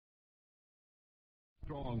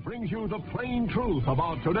Armstrong brings you the plain truth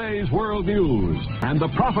about today's world news and the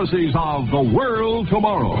prophecies of the world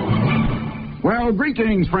tomorrow. Well,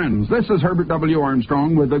 greetings, friends. This is Herbert W.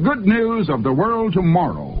 Armstrong with the good news of the world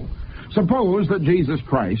tomorrow. Suppose that Jesus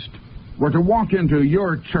Christ were to walk into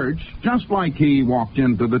your church just like he walked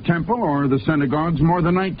into the temple or the synagogues more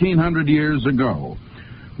than 1900 years ago,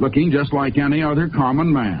 looking just like any other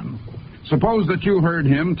common man. Suppose that you heard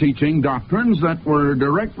him teaching doctrines that were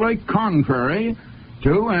directly contrary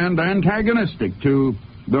to and antagonistic to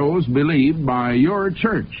those believed by your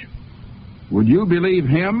church. Would you believe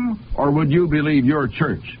him or would you believe your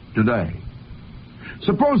church today?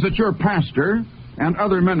 Suppose that your pastor and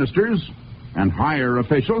other ministers and higher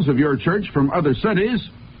officials of your church from other cities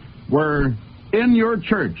were in your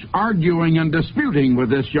church arguing and disputing with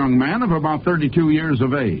this young man of about 32 years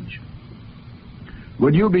of age.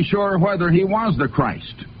 Would you be sure whether he was the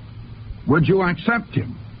Christ? Would you accept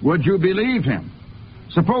him? Would you believe him?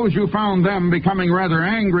 Suppose you found them becoming rather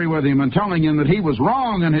angry with him and telling him that he was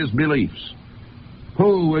wrong in his beliefs.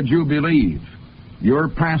 Who would you believe? Your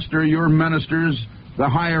pastor, your ministers, the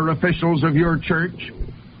higher officials of your church?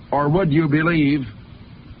 Or would you believe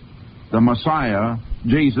the Messiah,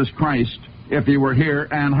 Jesus Christ, if he were here?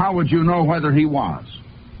 And how would you know whether he was?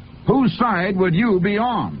 Whose side would you be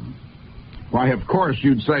on? Why, of course,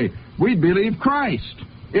 you'd say, we'd believe Christ.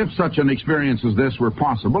 If such an experience as this were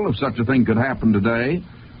possible, if such a thing could happen today.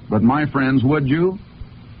 But my friends, would you?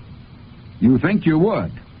 You think you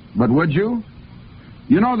would, but would you?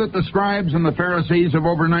 You know that the scribes and the Pharisees of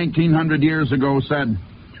over 1900 years ago said,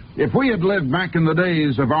 if we had lived back in the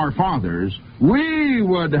days of our fathers, we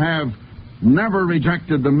would have never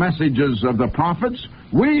rejected the messages of the prophets.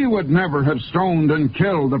 We would never have stoned and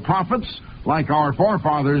killed the prophets like our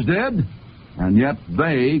forefathers did. And yet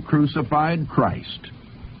they crucified Christ.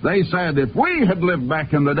 They said, if we had lived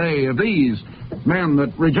back in the day of these men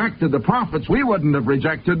that rejected the prophets, we wouldn't have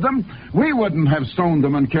rejected them. We wouldn't have stoned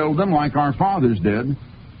them and killed them like our fathers did.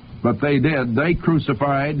 But they did. They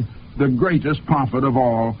crucified the greatest prophet of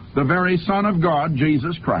all, the very Son of God,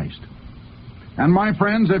 Jesus Christ. And my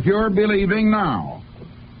friends, if you're believing now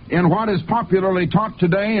in what is popularly taught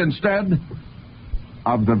today instead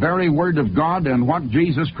of the very Word of God and what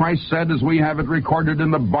Jesus Christ said as we have it recorded in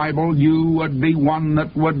the Bible, you would be one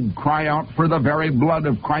that would cry out for the very blood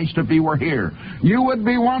of Christ if he were here. You would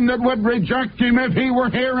be one that would reject him if he were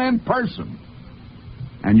here in person.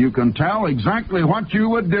 And you can tell exactly what you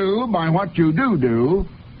would do by what you do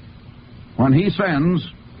when he sends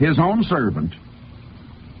his own servant,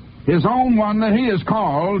 his own one that he has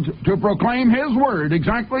called to proclaim his word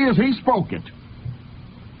exactly as he spoke it,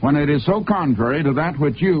 when it is so contrary to that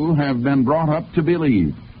which you have been brought up to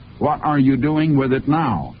believe. What are you doing with it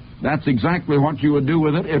now? That's exactly what you would do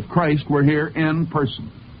with it if Christ were here in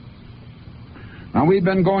person. Now, we've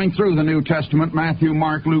been going through the New Testament, Matthew,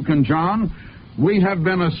 Mark, Luke, and John. We have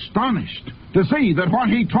been astonished to see that what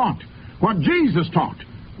he taught, what Jesus taught,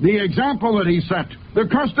 the example that he set, the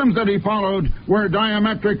customs that he followed were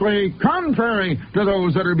diametrically contrary to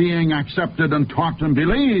those that are being accepted and taught and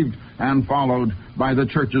believed and followed by the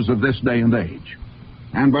churches of this day and age,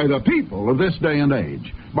 and by the people of this day and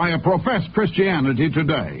age, by a professed Christianity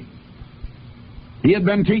today. He had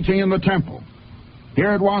been teaching in the temple.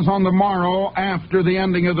 Here it was on the morrow after the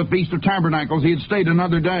ending of the Feast of Tabernacles. He had stayed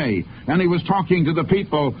another day, and he was talking to the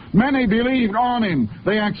people. Many believed on him.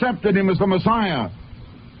 They accepted him as the Messiah,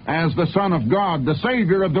 as the Son of God, the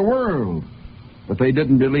Savior of the world. But they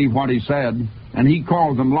didn't believe what he said, and he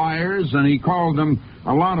called them liars, and he called them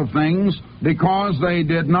a lot of things because they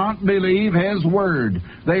did not believe his word.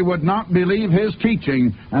 They would not believe his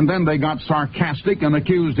teaching, and then they got sarcastic and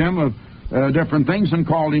accused him of different things and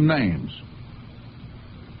called him names.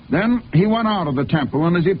 Then he went out of the temple,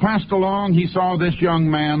 and as he passed along, he saw this young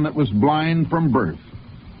man that was blind from birth.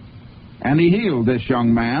 And he healed this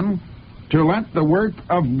young man to let the work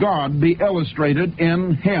of God be illustrated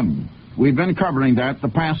in him. We've been covering that the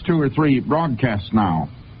past 2 or 3 broadcasts now.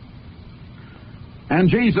 And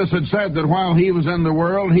Jesus had said that while he was in the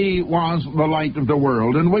world, he was the light of the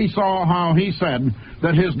world. And we saw how he said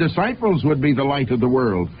that his disciples would be the light of the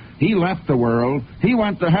world. He left the world, he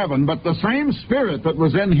went to heaven, but the same Spirit that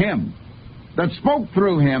was in him, that spoke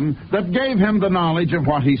through him, that gave him the knowledge of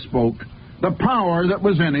what he spoke, the power that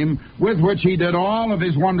was in him, with which he did all of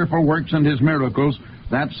his wonderful works and his miracles,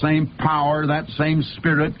 that same power, that same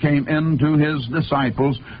Spirit came into his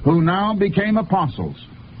disciples, who now became apostles.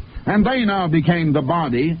 And they now became the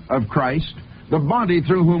body of Christ, the body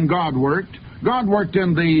through whom God worked. God worked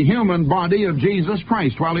in the human body of Jesus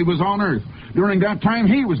Christ while he was on earth. During that time,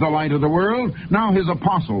 he was the light of the world, now his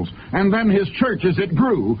apostles. And then his church, as it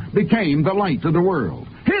grew, became the light of the world.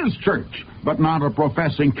 His church, but not a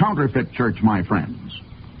professing counterfeit church, my friends.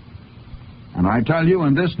 And I tell you,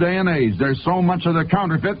 in this day and age, there's so much of the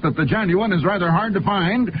counterfeit that the genuine is rather hard to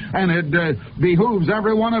find, and it behooves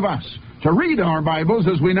every one of us to read our Bibles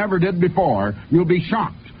as we never did before. You'll be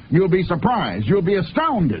shocked. You'll be surprised. You'll be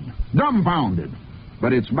astounded, dumbfounded.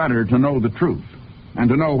 But it's better to know the truth and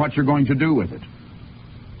to know what you're going to do with it.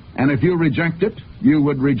 And if you reject it, you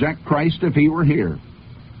would reject Christ if he were here.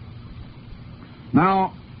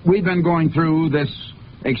 Now, we've been going through this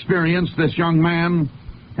experience. This young man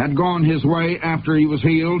had gone his way after he was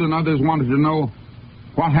healed, and others wanted to know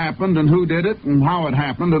what happened and who did it and how it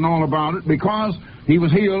happened and all about it, because he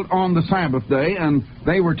was healed on the Sabbath day, and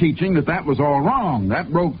they were teaching that that was all wrong.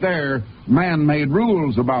 That broke their man-made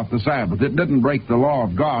rules about the Sabbath. It didn't break the law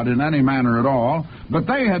of God in any manner at all, but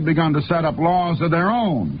they had begun to set up laws of their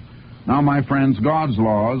own. Now, my friends, God's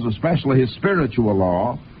laws, especially his spiritual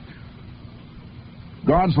law,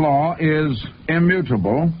 God's law is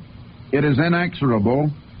immutable. It is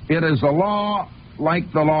inexorable. It is a law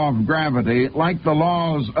like the law of gravity, like the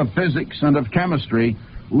laws of physics and of chemistry,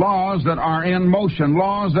 laws that are in motion,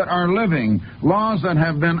 laws that are living, laws that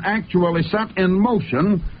have been actually set in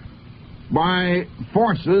motion by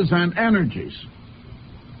forces and energies.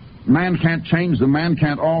 Man can't change them. Man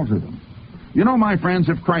can't alter them. You know, my friends,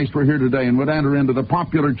 if Christ were here today and would enter into the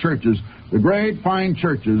popular churches, the great fine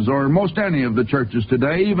churches, or most any of the churches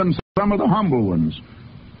today, even some of the humble ones,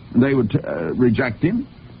 they would reject him.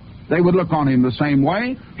 They would look on him the same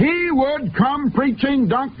way. He would come preaching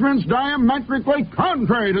doctrines diametrically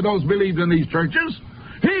contrary to those believed in these churches.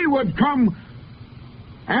 He would come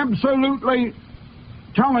absolutely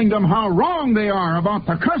telling them how wrong they are about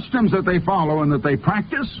the customs that they follow and that they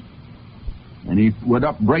practice. And he would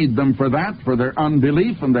upbraid them for that, for their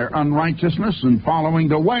unbelief and their unrighteousness and following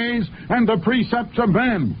the ways and the precepts of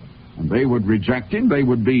men. And they would reject him. They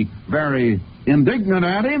would be very indignant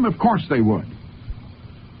at him. Of course they would.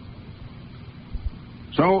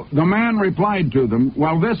 So the man replied to them,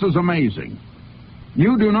 "Well, this is amazing.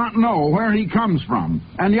 You do not know where he comes from,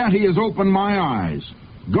 and yet he has opened my eyes.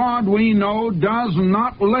 God, we know, does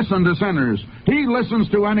not listen to sinners. He listens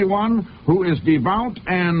to anyone who is devout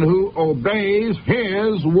and who obeys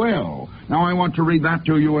his will." Now I want to read that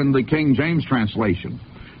to you in the King James translation.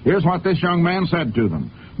 Here's what this young man said to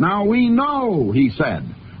them. "Now we know," he said,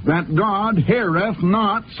 "that God heareth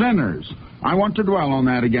not sinners." I want to dwell on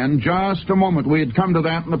that again just a moment. We had come to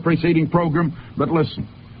that in the preceding program, but listen.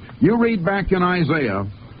 You read back in Isaiah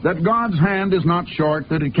that God's hand is not short,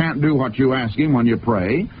 that it can't do what you ask him when you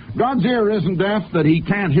pray. God's ear isn't deaf, that he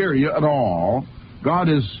can't hear you at all. God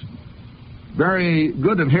is very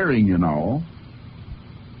good at hearing, you know.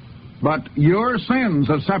 But your sins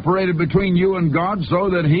have separated between you and God so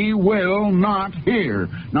that he will not hear.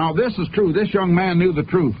 Now, this is true. This young man knew the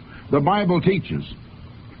truth. The Bible teaches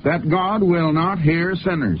that God will not hear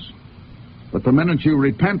sinners. But the minute you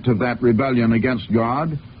repent of that rebellion against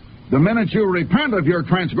God, the minute you repent of your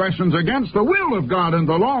transgressions against the will of God and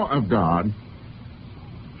the law of God,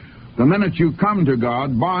 the minute you come to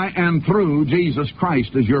God by and through Jesus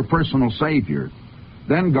Christ as your personal Savior,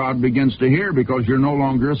 then God begins to hear, because you're no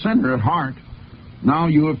longer a sinner at heart. Now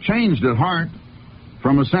you have changed at heart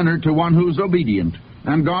from a sinner to one who's obedient,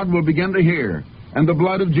 and God will begin to hear. And the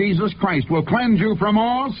blood of Jesus Christ will cleanse you from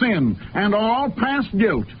all sin and all past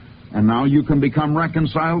guilt. And now you can become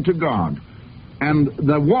reconciled to God. And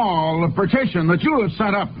the wall of partition that you have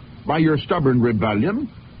set up by your stubborn rebellion,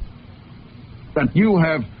 that you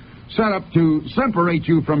have set up to separate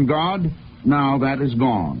you from God, now that is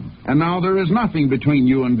gone. And now there is nothing between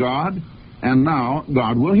you and God, and now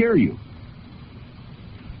God will hear you.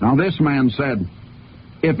 Now this man said,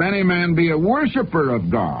 "If any man be a worshiper of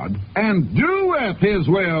God, and doeth his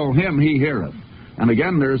will, him he heareth." And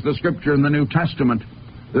again, there's the scripture in the New Testament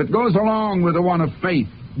that goes along with the one of faith.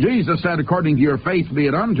 Jesus said, "According to your faith be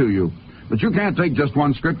it unto you." But you can't take just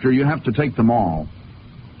one scripture, you have to take them all.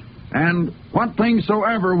 "And what things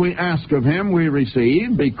soever we ask of him we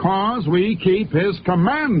receive, because we keep his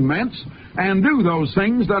commandments and do those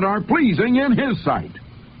things that are pleasing in his sight."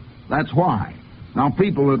 That's why. Now,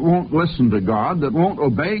 people that won't listen to God, that won't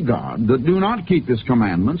obey God, that do not keep his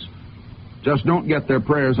commandments, just don't get their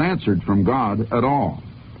prayers answered from God at all.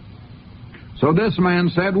 So this man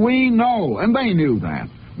said, "We know," and they knew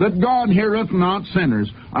that God heareth not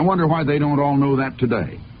sinners. I wonder why they don't all know that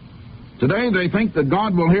today. Today they think that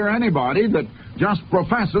God will hear anybody that just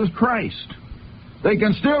professes Christ. They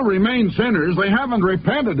can still remain sinners. They haven't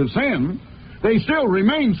repented of sin. They still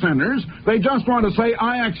remain sinners. They just want to say,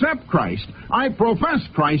 I accept Christ. I profess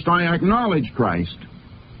Christ. I acknowledge Christ.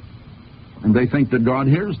 And they think that God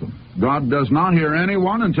hears them. God does not hear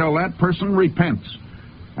anyone until that person repents.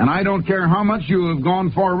 And I don't care how much you have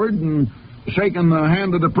gone forward and shaken the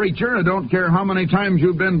hand of the preacher. I don't care how many times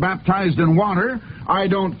you've been baptized in water. I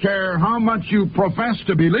don't care how much you profess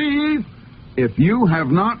to believe. If you have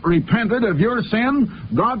not repented of your sin,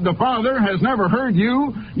 God the Father has never heard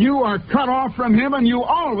you. You are cut off from Him, and you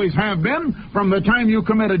always have been from the time you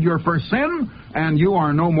committed your first sin, and you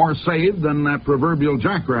are no more saved than that proverbial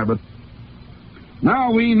jackrabbit.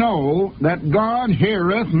 Now we know that God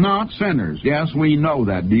heareth not sinners. Yes, we know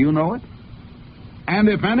that. Do you know it? And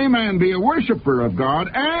if any man be a worshiper of God,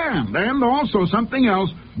 and also something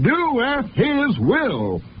else, doeth His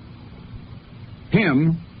will,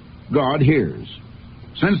 him God hears.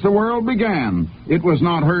 Since the world began, it was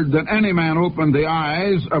not heard that any man opened the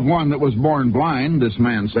eyes of one that was born blind, this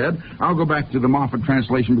man said. I'll go back to the Moffat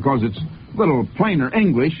translation because it's a little plainer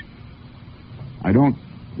English. I don't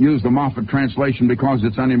use the Moffat translation because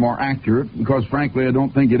it's any more accurate, because frankly I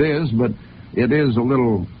don't think it is, but it is a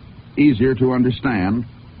little easier to understand.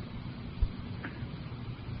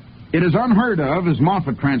 It is unheard of, as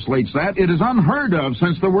Moffat translates that, it is unheard of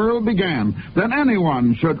since the world began that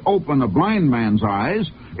anyone should open a blind man's eyes.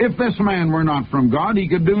 If this man were not from God, he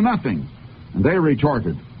could do nothing. And they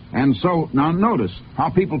retorted. And so, now notice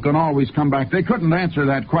how people can always come back. They couldn't answer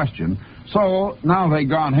that question. So now they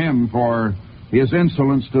got him for his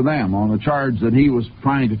insolence to them on the charge that he was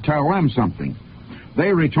trying to tell them something.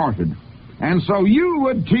 They retorted. And so you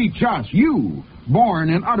would teach us, you, born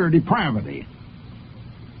in utter depravity.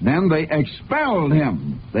 Then they expelled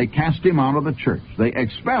him. They cast him out of the church. They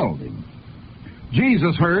expelled him.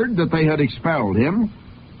 Jesus heard that they had expelled him,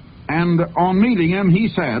 and on meeting him, he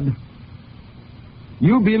said,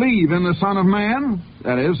 you believe in the Son of Man?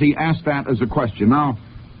 That is, he asked that as a question. Now,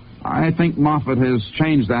 I think Moffat has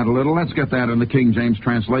changed that a little. Let's get that in the King James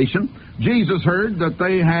translation. Jesus heard that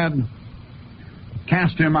they had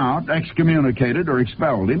cast him out, excommunicated, or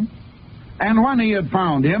expelled him. And when he had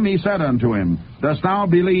found him, he said unto him, dost thou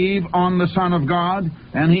believe on the Son of God?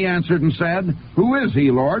 And he answered and said, who is he,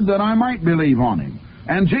 Lord, that I might believe on him?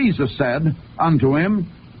 And Jesus said unto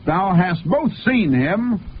him, thou hast both seen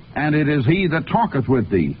him, and it is he that talketh with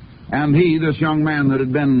thee. And he, this young man that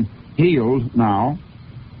had been healed now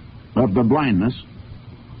of the blindness,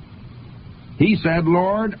 he said,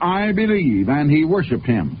 Lord, I believe, and he worshipped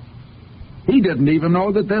him. He didn't even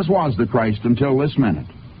know that this was the Christ until this minute.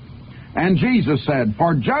 And Jesus said,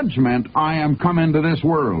 for judgment I am come into this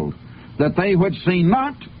world, that they which see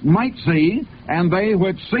not might see, and they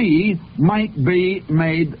which see might be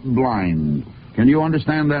made blind. Can you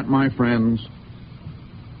understand that, my friends?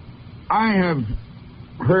 I have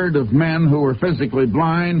heard of men who were physically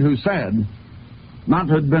blind who said, not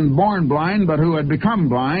had been born blind, but who had become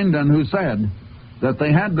blind, and who said that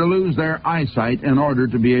they had to lose their eyesight in order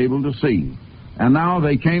to be able to see. And now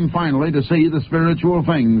they came finally to see the spiritual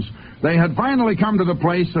things. They had finally come to the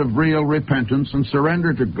place of real repentance and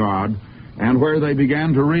surrender to God, and where they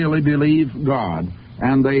began to really believe God.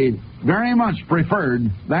 And they very much preferred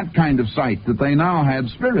that kind of sight that they now had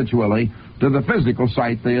spiritually to the physical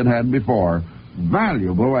sight they had had before,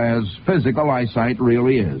 valuable as physical eyesight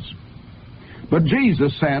really is. But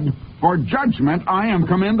Jesus said, for judgment I am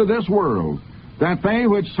come into this world, that they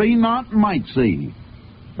which see not might see.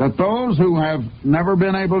 That those who have never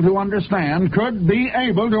been able to understand could be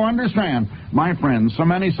able to understand. My friends, so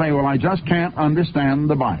many say, well, I just can't understand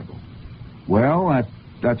the Bible. Well,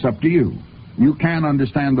 that's up to you. You can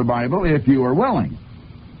understand the Bible if you are willing.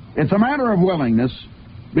 It's a matter of willingness,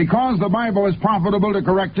 because the Bible is profitable to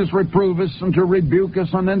correct us, reprove us, and to rebuke us,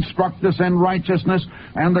 and instruct us in righteousness.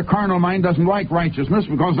 And the carnal mind doesn't like righteousness,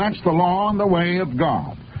 because that's the law and the way of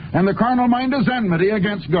God. And the carnal mind is enmity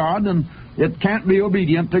against God, and it can't be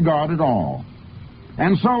obedient to God at all.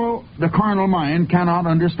 And so the carnal mind cannot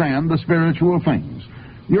understand the spiritual things.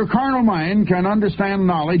 Your carnal mind can understand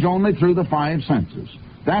knowledge only through the five senses,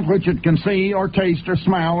 that which it can see or taste or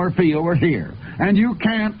smell or feel or hear. And you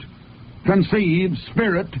can't conceive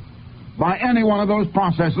spirit by any one of those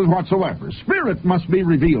processes whatsoever. Spirit must be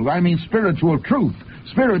revealed. I mean spiritual truth,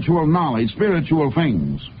 spiritual knowledge, spiritual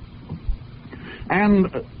things. And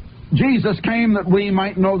Jesus came that we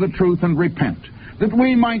might know the truth and repent, that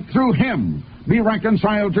we might through him be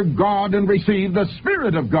reconciled to God and receive the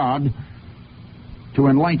Spirit of God to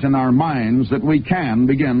enlighten our minds, that we can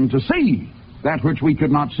begin to see that which we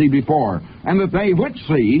could not see before, and that they which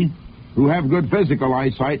see, who have good physical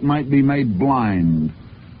eyesight, might be made blind.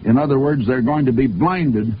 In other words, they're going to be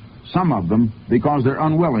blinded some of them, because they're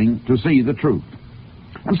unwilling to see the truth.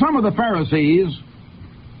 And some of the Pharisees,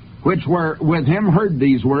 which were with him, heard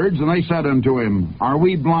these words, and they said unto him, Are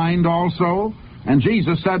we blind also? And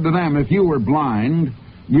Jesus said to them, If you were blind,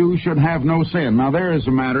 you should have no sin. Now there is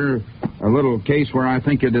a little case where I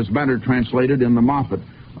think it is better translated in the Moffat.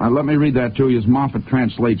 Let me read that to you as Moffat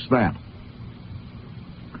translates that.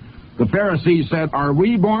 The Pharisees said, Are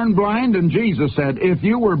we born blind? And Jesus said, If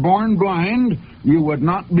you were born blind, you would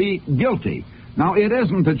not be guilty. Now, it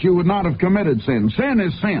isn't that you would not have committed sin. Sin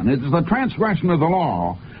is sin. It is the transgression of the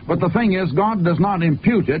law. But the thing is, God does not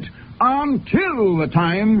impute it until the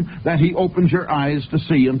time that He opens your eyes to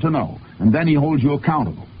see and to know. And then He holds you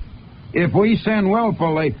accountable. If we sin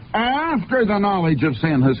willfully after the knowledge of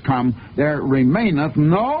sin has come, there remaineth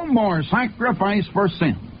no more sacrifice for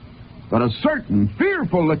sin, but a certain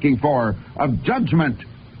fearful looking for of judgment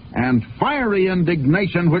and fiery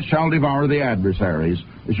indignation which shall devour the adversaries,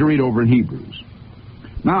 as you read over in Hebrews.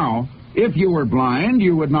 Now, if you were blind,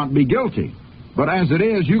 you would not be guilty. But as it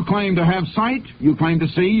is, you claim to have sight, you claim to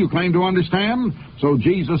see, you claim to understand. So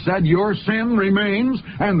Jesus said, Your sin remains,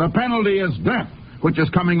 and the penalty is death, which is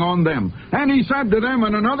coming on them. And He said to them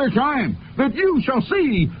in another time, that you shall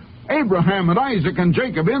see Abraham and Isaac and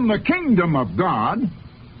Jacob in the kingdom of God,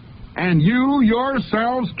 and you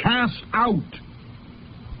yourselves cast out.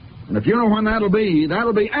 And if you know when that'll be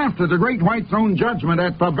after the great white throne judgment,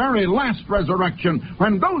 at the very last resurrection,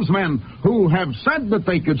 when those men who have said that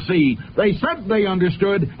they could see, they said they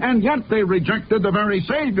understood, and yet they rejected the very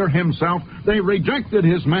Savior Himself. They rejected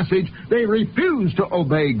His message. They refused to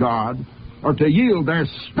obey God or to yield their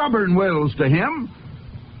stubborn wills to Him.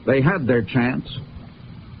 They had their chance.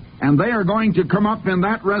 And they are going to come up in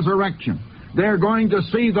that resurrection. They're going to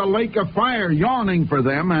see the lake of fire yawning for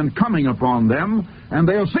them and coming upon them, and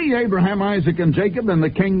they'll see Abraham, Isaac, and Jacob in the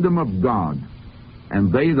kingdom of God,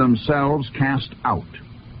 and they themselves cast out.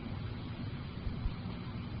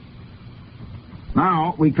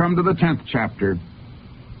 Now, we come to the 10th chapter.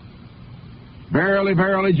 Verily,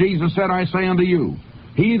 verily, Jesus said, I say unto you,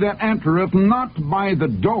 He that entereth not by the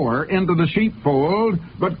door into the sheepfold,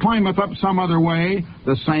 but climbeth up some other way,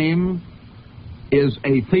 the same is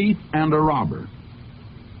a thief and a robber.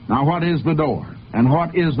 Now, what is the door? And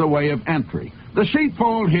what is the way of entry? The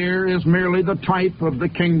sheepfold here is merely the type of the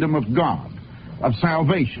kingdom of God, of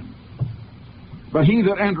salvation. But he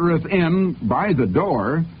that entereth in by the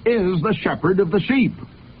door is the shepherd of the sheep.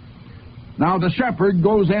 Now, the shepherd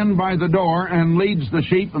goes in by the door and leads the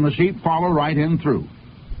sheep, and the sheep follow right in through.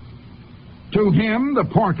 To him the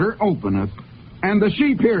porter openeth, and the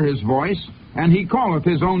sheep hear his voice, and he calleth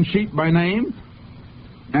his own sheep by name,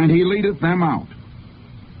 and he leadeth them out.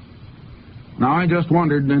 Now, I just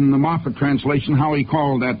wondered in the Moffat translation how he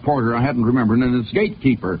called that porter. I hadn't remembered, and it's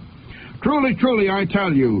gatekeeper. Truly, truly, I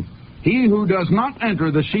tell you, he who does not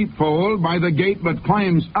enter the sheepfold by the gate, but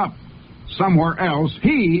climbs up somewhere else,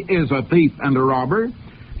 he is a thief and a robber.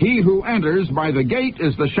 He who enters by the gate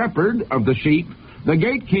is the shepherd of the sheep. The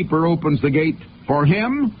gatekeeper opens the gate for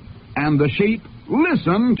him, and the sheep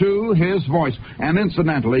listen to his voice. And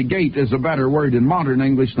incidentally, gate is a better word in modern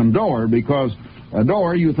English than door, because a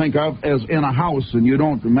door you think of as in a house, and you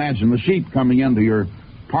don't imagine the sheep coming into your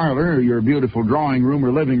parlor or your beautiful drawing room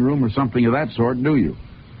or living room or something of that sort, do you?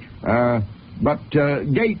 But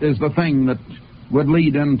gate is the thing that would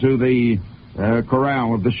lead into the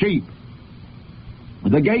corral of the sheep.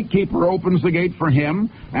 The gatekeeper opens the gate for him,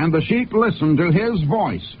 and the sheep listen to his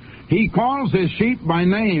voice. He calls his sheep by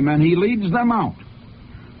name, and he leads them out.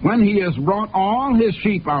 When he has brought all his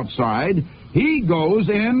sheep outside, he goes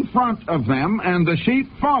in front of them, and the sheep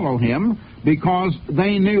follow him, because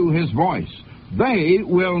they knew his voice. They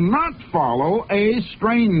will not follow a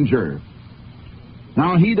stranger.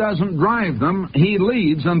 Now, he doesn't drive them, he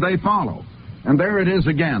leads, and they follow. And there it is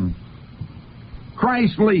again.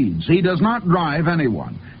 Christ leads. He does not drive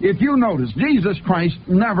anyone. If you notice, Jesus Christ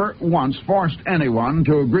never once forced anyone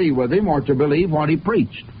to agree with him or to believe what he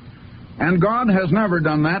preached. And God has never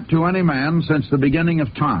done that to any man since the beginning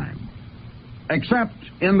of time, except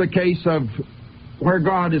in the case of where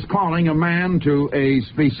God is calling a man to a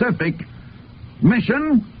specific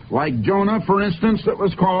mission, like Jonah, for instance, that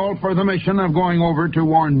was called for the mission of going over to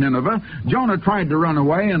warn Nineveh. Jonah tried to run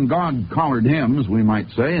away, and God collared him, as we might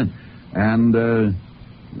say, and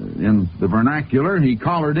in the vernacular, he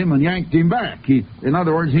collared him and yanked him back. In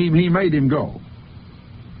other words, he made him go.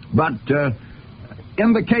 But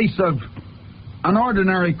in the case of an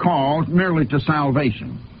ordinary call merely to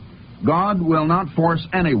salvation, God will not force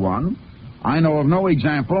anyone. I know of no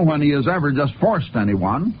example when he has ever just forced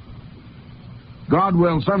anyone. God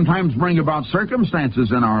will sometimes bring about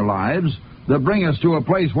circumstances in our lives that bring us to a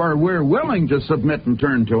place where we're willing to submit and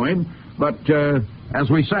turn to him. But as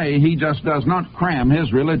we say, he just does not cram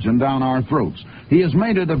his religion down our throats. He has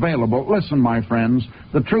made it available. Listen, my friends,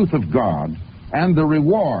 the truth of God and the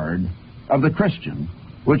reward of the Christian,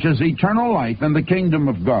 which is eternal life in the kingdom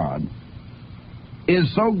of God,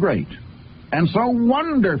 is so great and so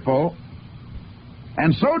wonderful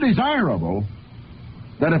and so desirable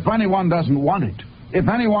that if anyone doesn't want it, if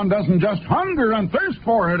anyone doesn't just hunger and thirst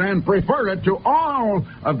for it and prefer it to all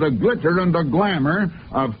of the glitter and the glamour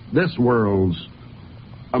of this world's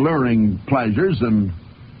alluring pleasures and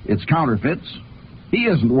its counterfeits, he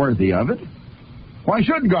isn't worthy of it. Why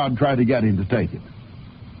should God try to get him to take it?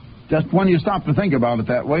 Just when you stop to think about it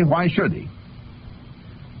that way, why should he?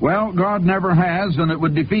 Well, God never has, and it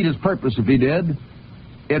would defeat his purpose if he did.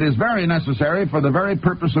 It is very necessary for the very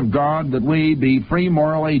purpose of God that we be free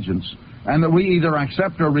moral agents, and that we either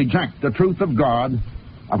accept or reject the truth of God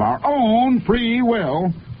of our own free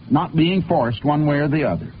will, not being forced one way or the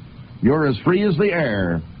other. You're as free as the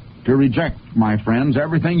air to reject, my friends,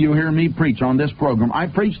 everything you hear me preach on this program. I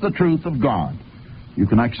preach the truth of God. You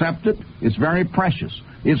can accept it. It's very precious.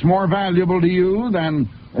 It's more valuable to you than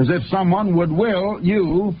as if someone would will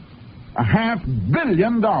you $500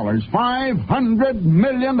 million, $500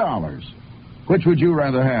 million. Which would you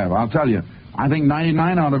rather have? I'll tell you, I think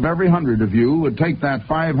 99 out of every 100 of you would take that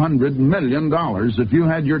 $500 million if you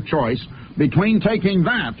had your choice between taking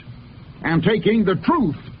that and taking the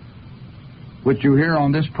truth which you hear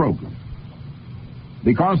on this program.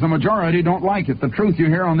 Because the majority don't like it. The truth you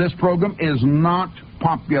hear on this program is not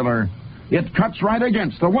popular. It cuts right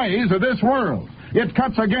against the ways of this world. It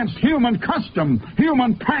cuts against human custom,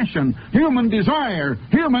 human passion, human desire,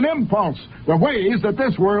 human impulse, the ways that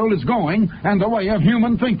this world is going, and the way of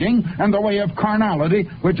human thinking, and the way of carnality,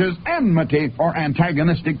 which is enmity or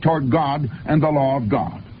antagonistic toward God and the law of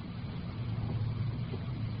God.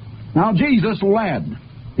 Now, Jesus led.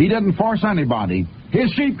 He didn't force anybody. His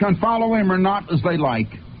sheep can follow him or not as they like,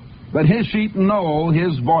 but his sheep know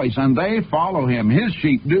his voice, and they follow him. His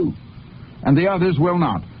sheep do, and the others will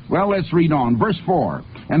not. Well, let's read on. Verse 4.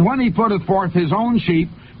 And when he putteth forth his own sheep,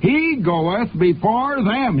 he goeth before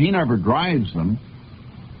them. He never drives them.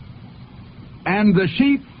 And the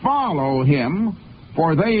sheep follow him,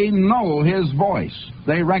 for they know his voice.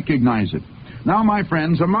 They recognize it. Now, my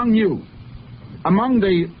friends, among you, among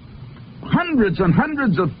the hundreds and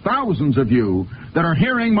hundreds of thousands of you that are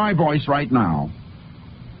hearing my voice right now,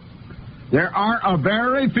 there are a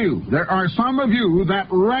very few. There are some of you that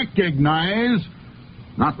recognize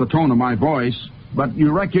not the tone of my voice, but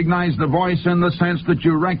you recognize the voice in the sense that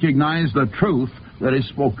you recognize the truth that is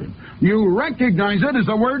spoken. You recognize it as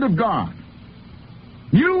the Word of God.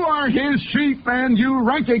 You are his sheep, and you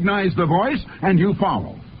recognize the voice, and you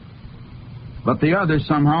follow. But the others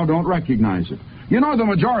somehow don't recognize it. You know, the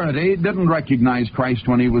majority didn't recognize Christ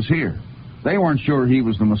when he was here. They weren't sure he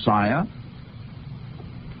was the Messiah.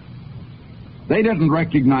 They didn't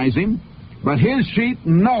recognize him. But his sheep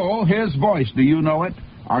know his voice. Do you know it?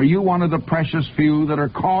 Are you one of the precious few that are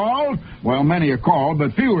called? Well, many are called,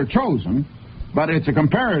 but few are chosen. But it's a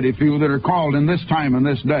comparative few that are called in this time and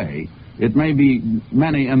this day. It may be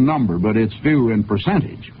many in number, but it's few in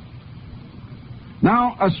percentage.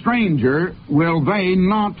 Now, a stranger will they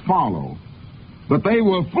not follow, but they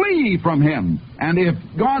will flee from him. And if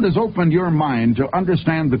God has opened your mind to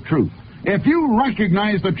understand the truth, if you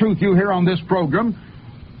recognize the truth you hear on this program,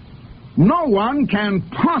 no one can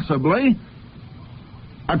possibly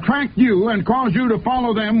attract you and cause you to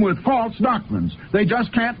follow them with false doctrines. They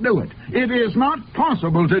just can't do it. It is not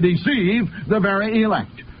possible to deceive the very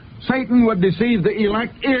elect. Satan would deceive the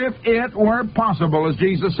elect if it were possible, as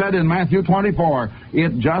Jesus said in Matthew 24.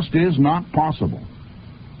 It just is not possible.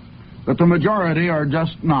 But the majority are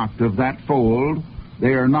just not of that fold. They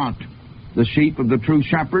are not the sheep of the true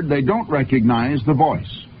shepherd. They don't recognize the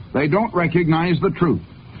voice. They don't recognize the truth.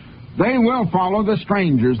 They will follow the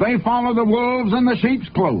strangers. They follow the wolves in the sheep's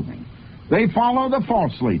clothing. They follow the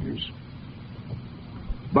false leaders.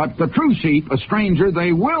 But the true sheep, a stranger,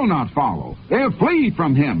 they will not follow. They'll flee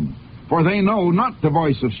from him, for they know not the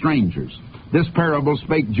voice of strangers. This parable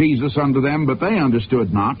spake Jesus unto them, but they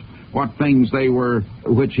understood not what things they were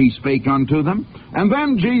which he spake unto them. And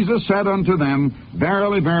then Jesus said unto them,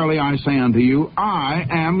 Verily, verily, I say unto you, I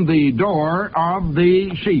am the door of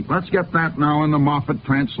the sheep. Let's get that now in the Moffat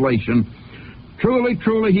translation. Truly,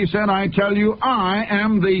 truly, he said, I tell you, I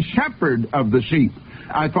am the shepherd of the sheep.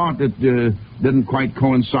 I thought it didn't quite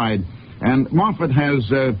coincide. And Moffat has,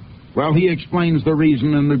 he explains the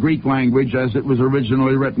reason in the Greek language as it was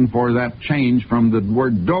originally written for that change from the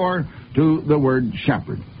word door to the word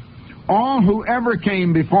shepherd. all who ever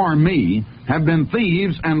came before me have been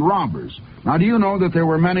thieves and robbers. Now, do you know that there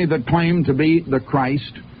were many that claimed to be the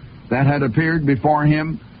Christ that had appeared before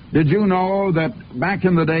him? Did you know that back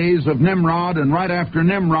in the days of Nimrod, and right after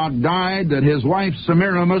Nimrod died, that his wife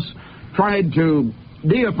Semiramis tried to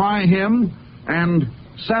deify him and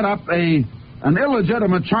set up an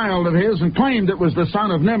illegitimate child of his and claimed it was the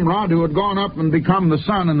son of Nimrod, who had gone up and become the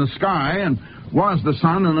sun in the sky and was the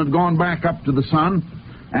sun and had gone back up to the sun,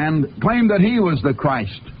 and claimed that he was the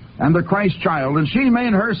Christ and the Christ child, and she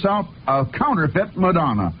made herself a counterfeit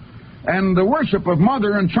Madonna. And the worship of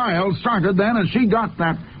mother and child started then, and she got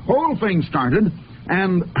that whole thing started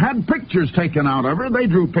and had pictures taken out of her. They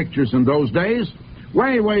drew pictures in those days,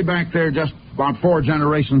 way back there, just about 4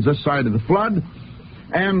 generations this side of the flood.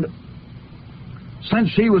 And since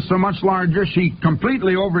she was so much larger, she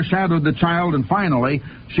completely overshadowed the child, and finally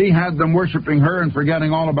she had them worshiping her and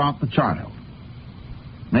forgetting all about the child.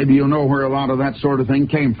 Maybe you'll know where a lot of that sort of thing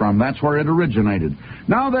came from. That's where it originated.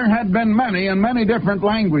 Now, there had been many and many different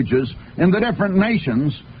languages in the different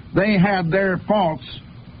nations. They had their false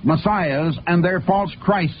messiahs and their false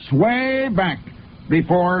Christs way back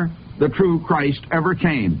before the true Christ ever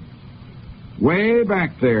came. Way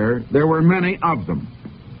back there were many of them.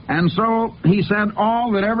 And so he said,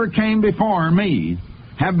 all that ever came before me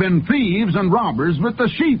have been thieves and robbers, but the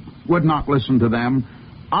sheep would not listen to them.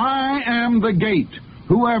 I am the gate.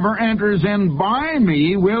 Whoever enters in by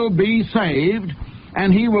me will be saved,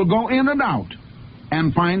 and he will go in and out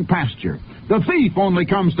and find pasture. The thief only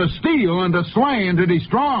comes to steal and to slay and to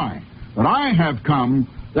destroy. But I have come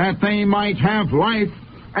that they might have life,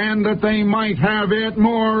 and that they might have it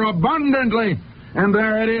more abundantly. And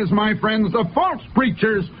there it is, my friends, the false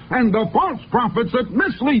preachers and the false prophets that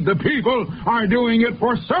mislead the people are doing it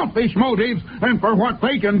for selfish motives and for what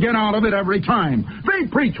they can get out of it every time.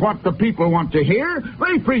 They preach what the people want to hear.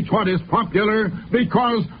 They preach what is popular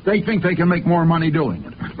because they think they can make more money doing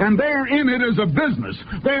it. And they're in it as a business.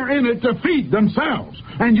 They're in it to feed themselves.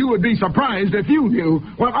 And you would be surprised if you knew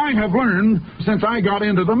what I have learned since I got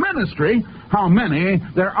into the ministry, how many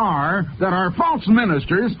there are that are false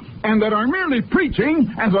ministers and that are merely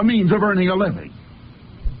preaching as a means of earning a living,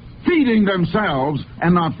 feeding themselves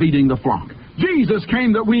and not feeding the flock. Jesus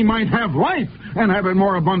came that we might have life and have it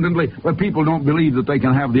more abundantly, but people don't believe that they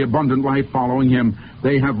can have the abundant life following him.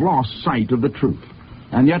 They have lost sight of the truth.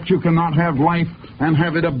 And yet you cannot have life and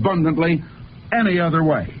have it abundantly any other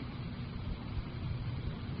way.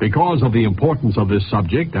 Because of the importance of this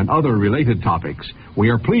subject and other related topics, we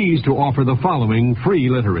are pleased to offer the following free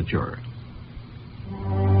literature.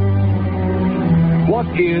 What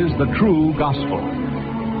is the true gospel?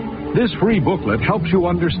 This free booklet helps you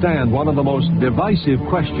understand one of the most divisive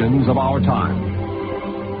questions of our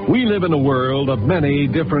time. We live in a world of many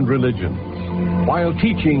different religions. While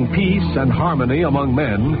teaching peace and harmony among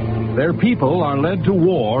men, their people are led to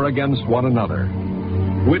war against one another.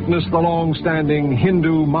 Witness the long-standing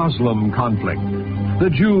Hindu-Muslim conflict,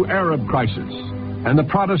 the Jew-Arab crisis, and the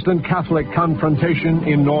Protestant-Catholic confrontation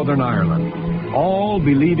in Northern Ireland, all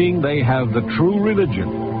believing they have the true religion.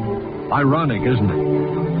 Ironic, isn't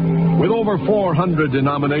it? With over 400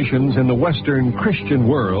 denominations in the Western Christian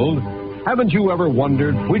world, haven't you ever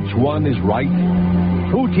wondered which one is right?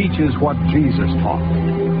 Who teaches what Jesus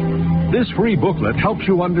taught? This free booklet helps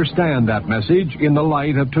you understand that message in the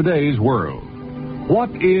light of today's world. What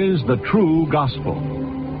is the true gospel?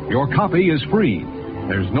 Your copy is free.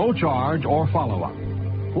 There's no charge or follow-up.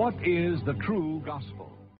 What is the true gospel?